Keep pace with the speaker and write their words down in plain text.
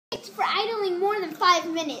recording more than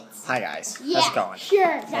 5 minutes. Hi guys, Yeah, how's it going?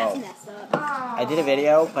 Sure, that's messed up. I did a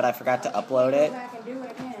video, but I forgot to upload it.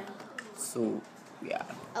 So, yeah,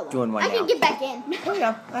 Oh, well. doing one I now. can get back in. Oh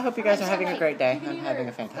yeah, I hope you guys are having a great day. I'm having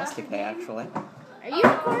a fantastic day, actually. Are you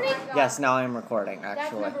recording? Yes, now I'm recording,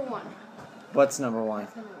 actually. That's number 1. What's number 1?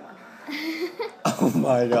 That's number 1. Oh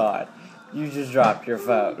my god, you just dropped your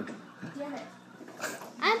phone. Damn it.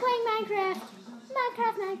 I'm playing Minecraft.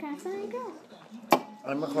 Minecraft.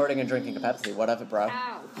 I'm recording and drinking a Pepsi. What of it, bro?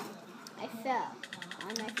 Ow. I fell on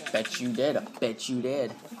my face. Bet you did. Bet you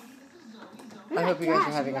did. Oh I my hope you guys are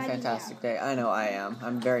gosh, having a why do you fantastic day. I know I am.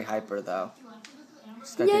 I'm very hyper, though.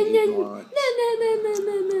 Just got No. to eat lunch.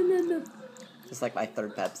 It's like my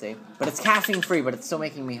 3rd Pepsi. But it's caffeine free, but it's still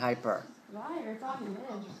making me hyper. Why? You're talking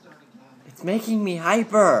good. It's making me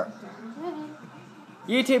hyper.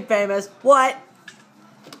 YouTube famous. What?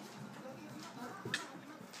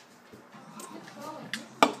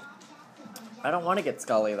 I don't want to get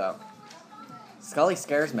Scully, though. Scully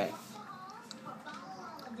scares me.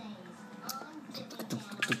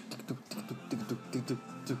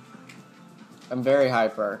 I'm very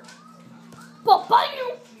hyper. Sorry.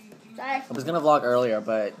 I was going to vlog earlier,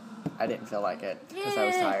 but I didn't feel like it because I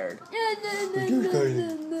was tired.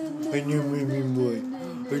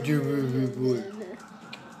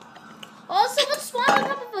 Oh, someone spawned on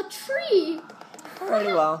top of a tree.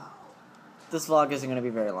 Alrighty, well. This vlog isn't going to be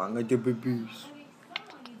very long. Whoop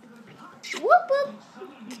whoop.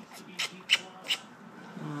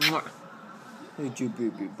 Hey, you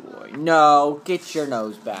baby boy. No, get your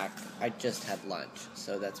nose back. I just had lunch,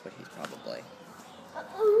 so that's what he's probably.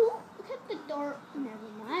 Look at the door. Never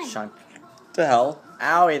mind. Shunk. The hell?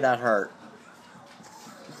 Owie, that hurt.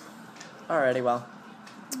 Alrighty, well.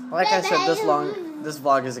 Like I said, this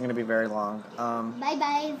vlog isn't going to be very long. Bye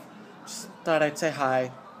bye. Just thought I'd say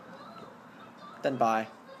hi. Then bye.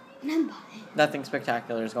 Bye. Nothing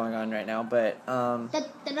spectacular is going on right now, but I'm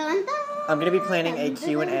I'm going to be planning a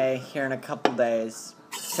Q&A here in a couple days.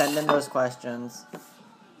 Send in those questions.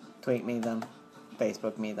 Tweet me them.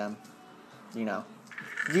 Facebook me them. You know.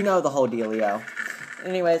 You know the whole dealio.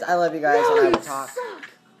 Anyways, I love you guys, and I will talk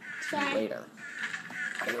to you later.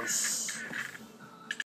 Adios.